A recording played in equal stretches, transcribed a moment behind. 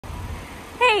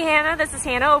Hey Hannah, this is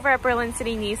Hannah over at Berlin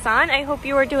City Nissan. I hope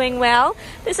you are doing well.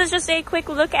 This is just a quick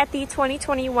look at the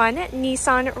 2021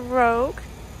 Nissan Rogue.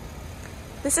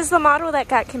 This is the model that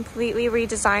got completely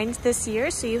redesigned this year,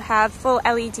 so you have full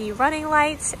LED running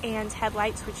lights and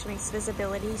headlights, which makes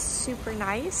visibility super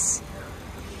nice.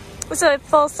 It's a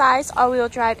full-size all-wheel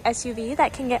drive SUV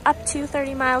that can get up to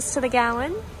 30 miles to the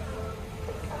gallon.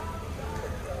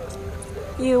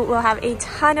 You will have a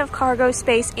ton of cargo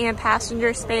space and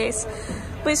passenger space.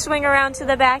 We swing around to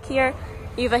the back here.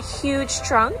 You have a huge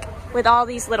trunk with all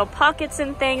these little pockets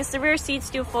and things. The rear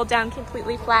seats do fold down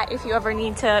completely flat if you ever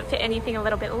need to fit anything a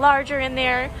little bit larger in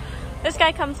there. This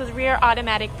guy comes with rear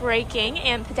automatic braking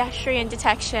and pedestrian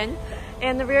detection,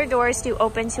 and the rear doors do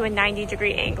open to a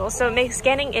 90-degree angle, so it makes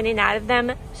getting in and out of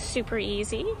them super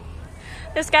easy.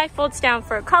 This guy folds down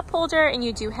for a cup holder, and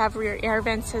you do have rear air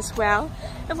vents as well.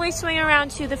 If we swing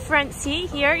around to the front seat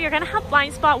here, you're going to have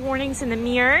blind spot warnings in the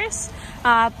mirrors,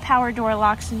 power door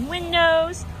locks and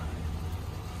windows.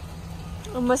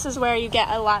 And this is where you get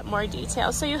a lot more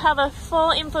detail. So you have a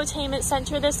full infotainment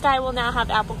center. This guy will now have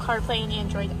Apple CarPlay and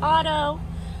Android Auto.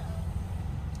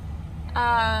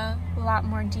 A lot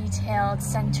more detailed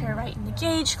center right in the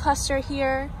gauge cluster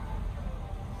here.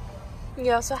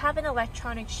 You also have an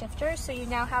electronic shifter, so you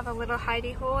now have a little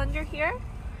hidey hole under here.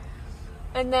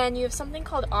 And then you have something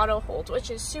called auto hold,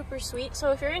 which is super sweet.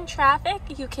 So if you're in traffic,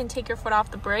 you can take your foot off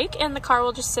the brake and the car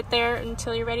will just sit there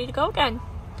until you're ready to go again.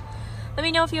 Let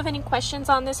me know if you have any questions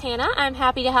on this, Hannah. I'm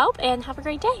happy to help, and have a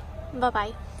great day.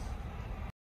 Bye-bye.